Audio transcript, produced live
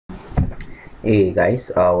Hey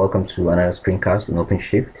guys, welcome to another screencast on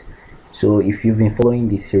OpenShift. So if you've been following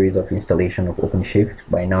this series of installation of OpenShift,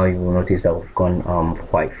 by now you will notice that we've gone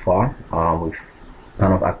quite far. We've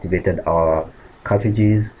kind of activated our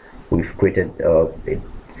cartridges, we've created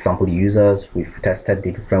sample users, we've tested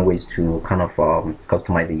the different ways to kind of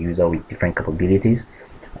customize a user with different capabilities.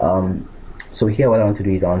 So here what I want to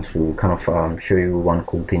do is I want to kind of show you one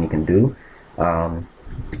cool thing you can do. On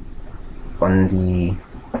the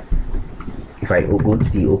If I go to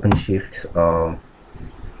the OpenShift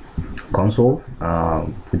console,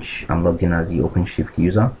 which I'm logged in as the OpenShift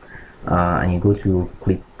user, and you go to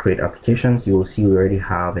click create applications, you will see we already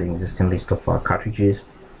have an existing list of cartridges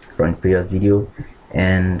from the previous video.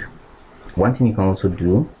 And one thing you can also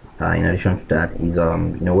do in addition to that is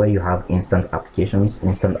where you have instant applications,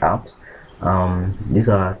 instant apps. These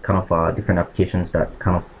are kind of different applications that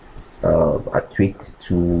kind of are tweaked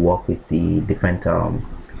to work with the different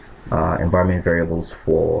environment variables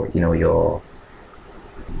for your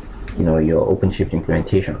OpenShift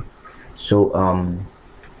implementation. So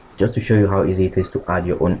just to show you how easy it is to add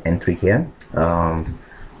your own entry here, I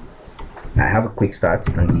have a quick start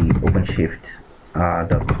on the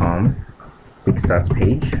OpenShift.com quick starts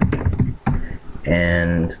page,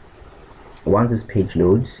 and once this page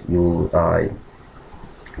loads, you'll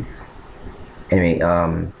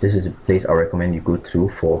this is a place I recommend you go to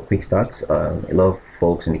for quick starts. A lot of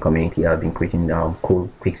folks in the community have been creating cool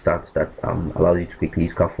quick starts that allows you to quickly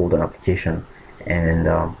scaffold an application and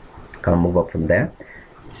kind of move up from there.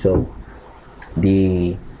 So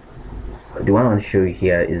the one I want to show you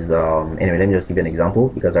here is anyway, let me just give you an example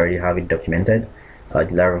because I already have it documented. The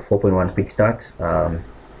Laravel 4.1 quick start.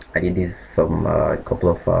 I did this some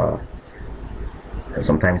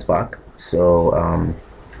times back, so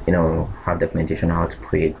have documentation on how to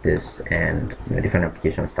create this and different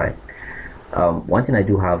applications type. One thing I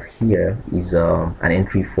do have here is an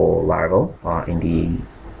entry for Laravel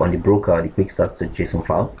on the broker, the quick starts to JSON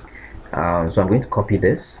file. So I'm going to copy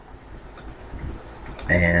this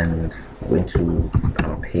and I'm going to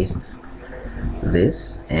kind of paste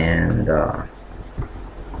this and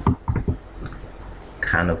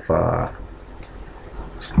kind of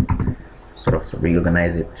sort of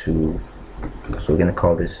reorganize it to, so we're going to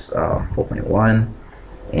call this 4.1,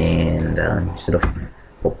 and instead of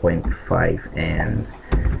 4.5 and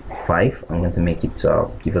 5, I'm going to make it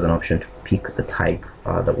give us an option to pick the type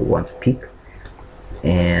that we want to pick,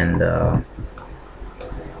 and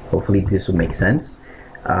hopefully this will make sense.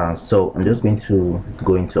 So I'm just going to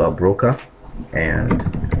go into our broker and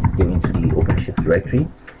go into the OpenShift directory.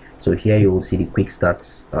 So here you will see the quick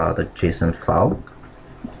starts the JSON file.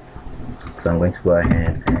 So I'm going to go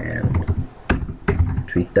ahead and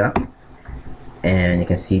tweak that, and you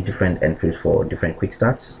can see different entries for different quick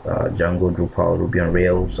starts: Django, Drupal, Ruby on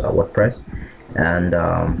Rails, WordPress. And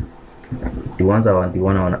the one I want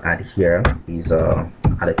to add here is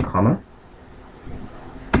add a comma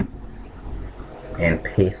and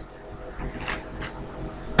paste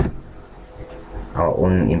our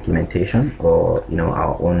own implementation, or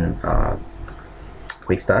our own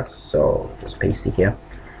quick starts. So just paste it here,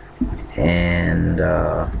 and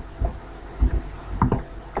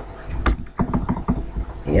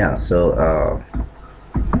yeah, so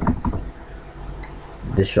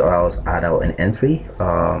this should allow us add out an entry.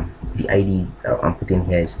 The ID I'm putting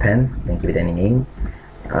here is 10. You can give it any name.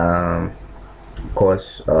 Of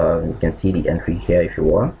course, you can see the entry here if you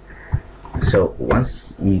want. So once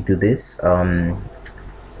you do this,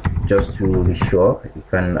 just to be sure, you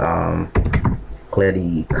can clear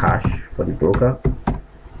the cache for the broker,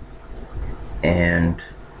 and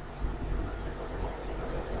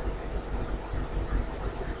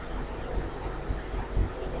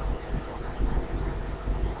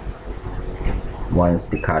once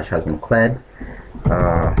the cache has been cleared,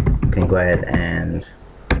 you can go ahead and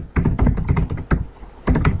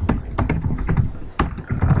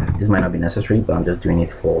this might not be necessary, but I'm just doing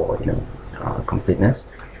it for completeness.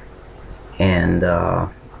 And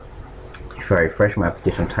if I refresh my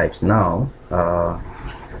application types now,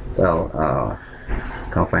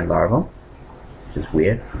 can't find Laravel, which is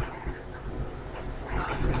weird.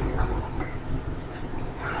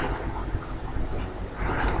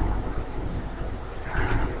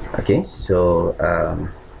 Okay, so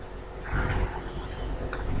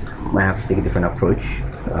might have to take a different approach.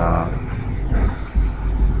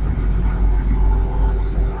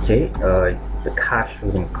 Okay, the cache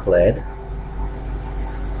has been cleared.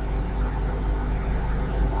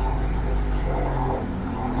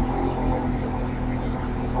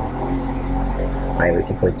 I'm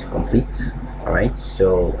waiting for it to complete. All right,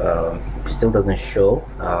 so if it still doesn't show,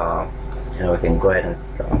 we can go ahead and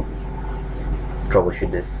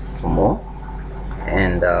troubleshoot this more.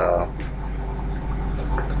 And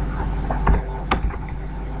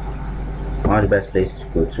one of the best places to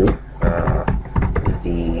go to is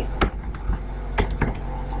the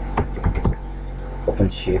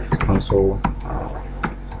OpenShift console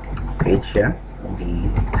page here in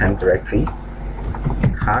the temp directory.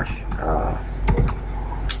 Cache,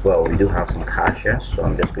 well, we do have some cache here, so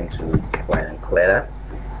I'm just going to go ahead and clear that,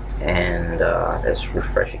 and let's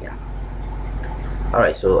refresh again.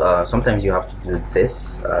 Alright, so sometimes you have to do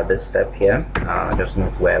this this step here. Just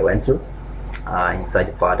note where I went to. Inside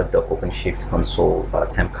the part of the OpenShift console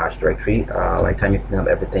temp cache directory. By the time you clean up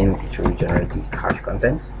everything, it will regenerate the cache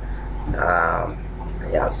content.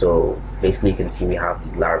 Yeah, so basically you can see we have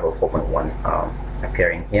the Laravel 4.1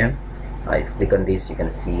 appearing here. If you click on this, you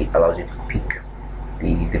can see it allows you to pick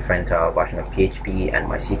the different version of PHP and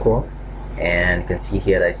MySQL, and you can see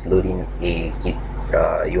here that it's loading a Git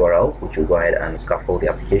URL, which will go ahead and scaffold the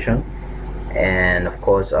application. And of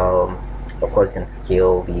course you can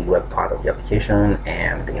scale the web part of the application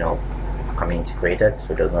and, you know, come integrated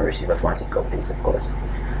so it does not receive automatic updates, of course.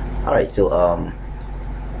 All right, so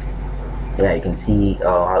yeah, you can see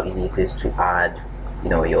how easy it is to add, you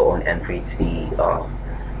know, your own entry to the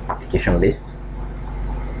application list.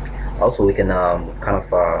 Also, we can kind of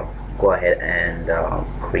go ahead and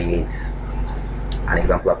create an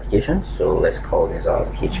example application. So let's call this our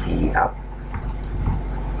PHP app,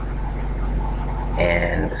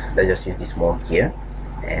 and let's just use this small gear,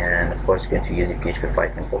 and of course, going to use a PHP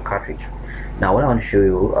 5.4 cartridge. Now, what I want to show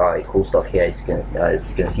you cool stuff here is you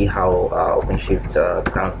can see how OpenShift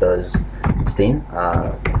kind of does its thing.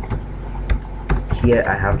 Here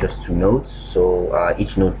I have just 2 nodes, so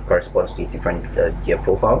each node corresponds to a different gear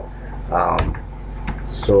profile.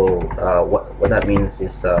 So what that means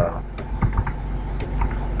is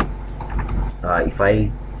if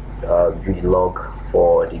I view the log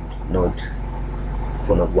for the node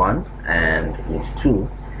 1 and node 2,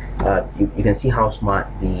 you can see how smart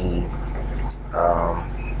the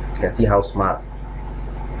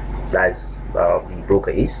the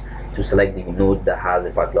broker is to select the node that has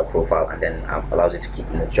a particular profile and then allows it to keep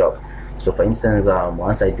in the job. So for instance,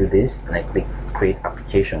 once I do this and I click create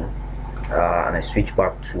application and I switch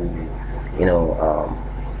back to, you know,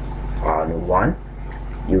 node 1,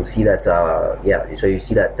 you'll see that yeah, so you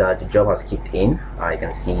see that the job has kicked in. You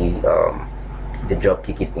can see the job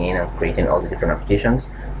kicking in and creating all the different applications.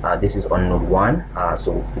 This is on node 1,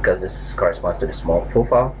 so because this corresponds to the small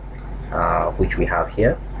profile which we have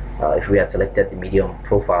here. If we had selected the medium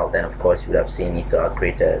profile, then of course you would have seen it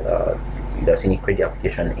created. You'd have seen it create the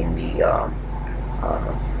application in the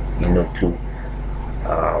in node 2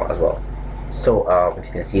 as well. So as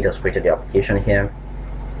you can see, it has created the application here.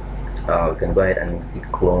 We can go ahead and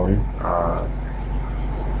git clone,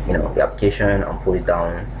 you know, the application and pull it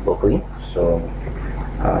down locally. So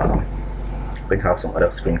we have some other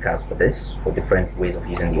screencasts for this, for different ways of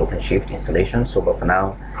using the OpenShift installation. So but for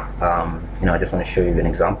now, you know, I just want to show you an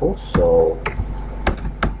example. So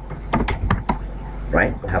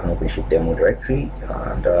right, we have an OpenShift demo directory,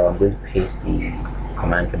 and I'm going to paste the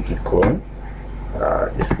command for the git clone.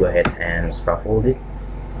 Just go ahead and scaffold it.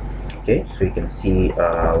 Okay, so you can see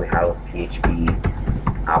we have a PHP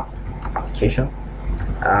app application,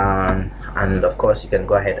 and of course you can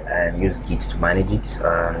go ahead and use Git to manage it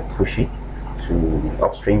and push it to the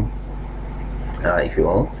upstream if you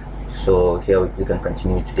want. So here we click on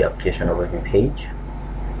continue to the application overview page.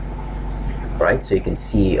 Right, so you can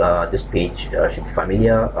see this page should be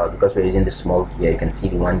familiar because we're using the small gear. You can see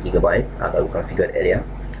the 1 GB that we configured earlier.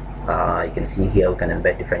 You can see here we can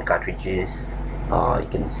embed different cartridges. You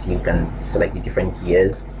can see you can select the different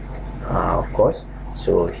gears, of course.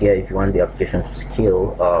 So here, if you want the application to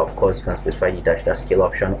scale, of course you can specify the dash scale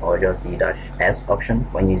option or just the -s option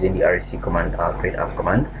when using the REC command, create app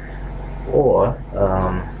command, or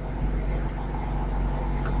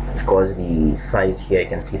of course the size here. You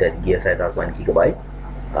can see that the gear size has 1 GB.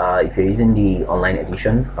 If you're using the online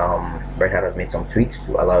edition, Red Hat has made some tweaks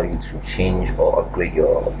to allow you to change or upgrade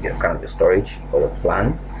your kind of your storage or your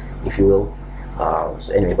plan, if you will.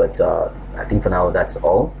 So anyway, but I think for now that's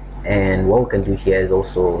all. And what we can do here is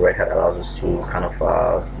also Red Hat allows us to kind of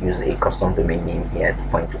use a custom domain name here to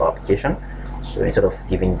point to our application. So instead of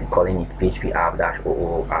calling it php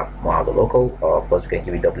app-oo app local, of course we can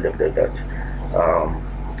give it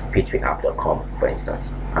www.phpapp.com, for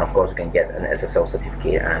instance. And of course we can get an SSL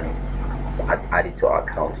certificate and add it to our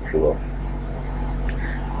account, if you will.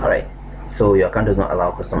 All right. So your account does not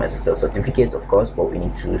allow custom SSL certificates, of course, but we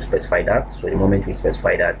need to specify that. So the moment we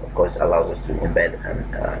specify that, of course, it allows us to embed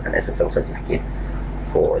an SSL certificate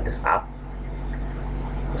for this app.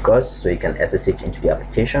 of course, so you can SSH into the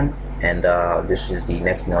application. And this is the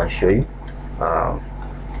next thing I'll show you.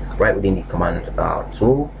 Right within the command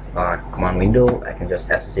command window, I can just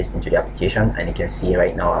SSH into the application, and you can see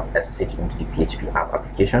right now I've SSH into the PHP app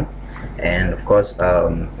application. And of course,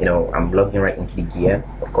 you know, I'm logged in right into the gear,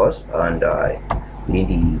 of course, and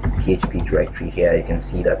within the PHP directory here, you can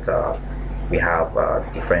see that we have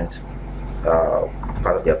different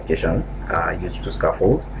part of the application used to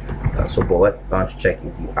scaffold. So but what I want to check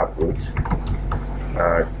is the app root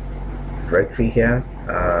directory here,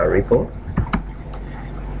 repo.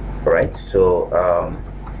 Alright, so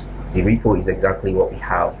the repo is exactly what we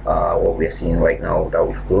have, what we're seeing right now that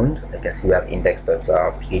we've cloned. You can see we have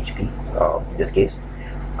index.php in this case.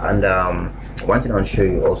 And one thing I'll show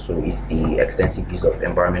you also is the extensive use of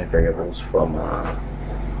environment variables from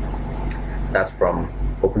that's from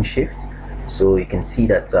OpenShift. So you can see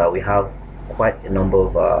that we have quite a number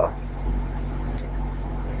of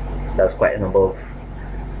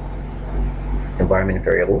environment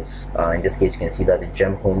variables. In this case, you can see that the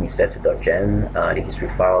gem home is set to .gem, the history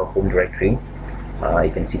file home directory.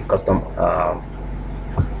 You can see the custom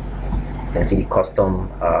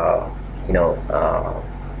you know,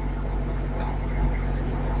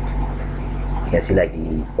 you can see like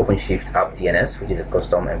the OpenShift app DNS, which is a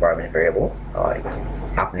custom environment variable.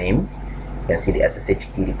 App name, you can see the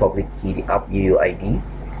SSH key, the public key, the app UUID.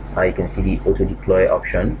 You can see the auto deploy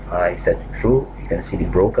option is set to true. You can see the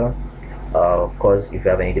broker. Of course, if you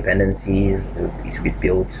have any dependencies, it will be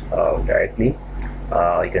built directly.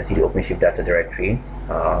 You can see the OpenShift data directory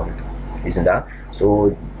using that.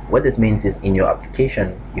 So what this means is in your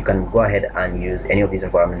application, you can go ahead and use any of these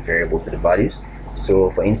environment variables with the values.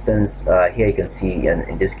 So for instance, here you can see, and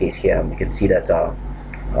in this case here, you can see that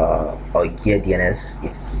our gear DNS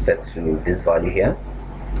is set to this value here.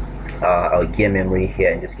 Our gear memory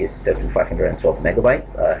here in this case is set to 512 megabyte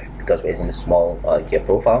because we're using a small gear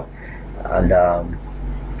profile. And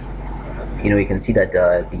you know, you can see that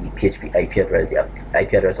the PHP IP address, the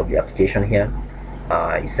IP address of the application here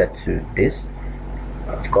is set to this,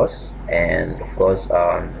 of course, and of course,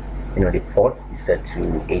 you know, the port is set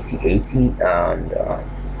to 8080, and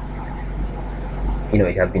you know,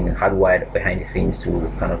 it has been hardwired behind the scenes to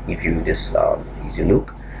kind of give you this easy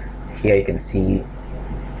look. Here you can see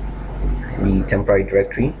the temporary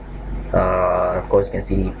directory. Of course, you can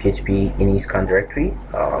see the PHP ini-scan directory.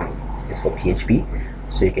 Is for PHP,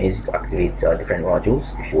 so you can use it to activate different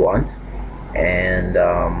modules if you want. And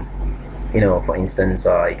you know, for instance,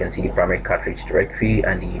 you can see the primary cartridge directory,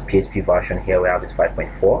 and the PHP version here we have is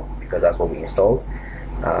 5.4 because that's what we installed.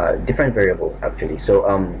 Different variable actually. So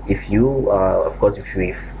if you of course,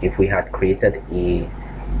 if we had created a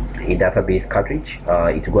database cartridge,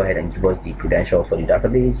 it will go ahead and give us the credentials for the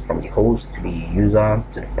database, from the host to the user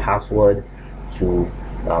to the password to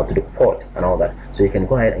the port and all that. So you can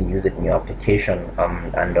go ahead and use it in your application,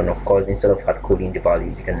 and then of course, instead of hard coding the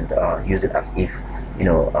values, you can use it as if you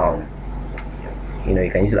know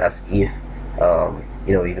you can use it as if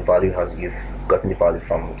you know, the value has, you've gotten the value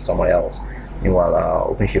from somewhere else. Meanwhile,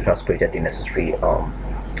 OpenShift has created the necessary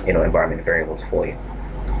you know, environment variables for you.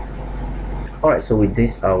 Alright, so with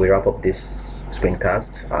this we wrap up this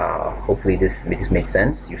screencast. Hopefully this made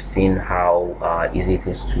sense. You've seen how easy it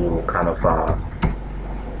is to kind of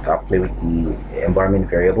play with the environment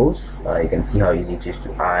variables. You can see how easy it is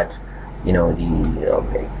to add, you know, the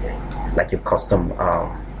like your custom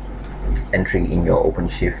entry in your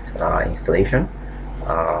OpenShift installation.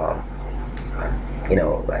 You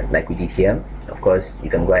know, like we did here. Of course, you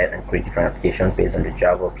can go ahead and create different applications based on the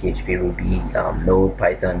Java, PHP, Ruby, Node,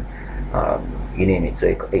 Python, you name it. So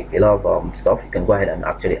a lot of stuff. You can go ahead and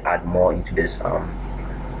actually add more into this,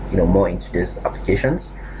 you know, more into these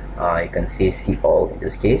applications. You can see all in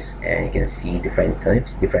this case, and you can see different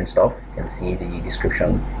stuff. You can see the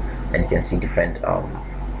description, and you can see different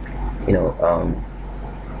you know,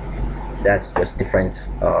 that's just different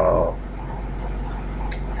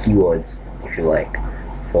keywords, if you like,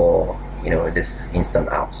 for, you know, this instant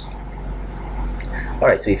apps.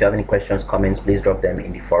 Alright, so if you have any questions, comments, please drop them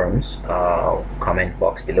in the forums comment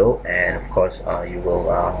box below, and of course you will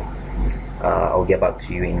I'll get back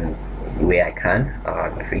to you in the way I can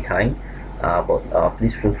in my free time. But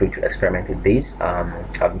please feel free to experiment with this.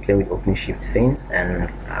 I've been playing with OpenShift since, and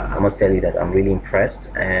I must tell you that I'm really impressed,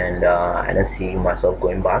 and I don't see myself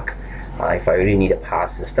going back. If I really need a power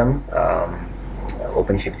system,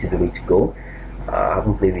 OpenShift is the way to go. I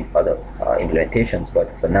haven't played with other implementations, but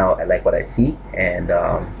for now I like what I see. And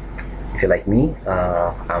if you're like me,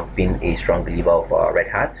 I've been a strong believer of Red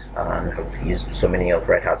Hat, and have used so many of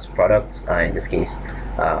Red Hat's products. In this case,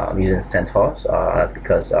 I'm using CentOS. That's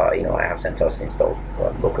because you know, I have CentOS installed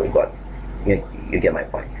locally, but you get my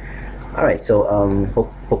point. All right, so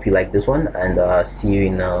hope you like this one, and see you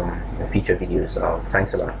in future videos.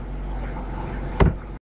 Thanks a lot.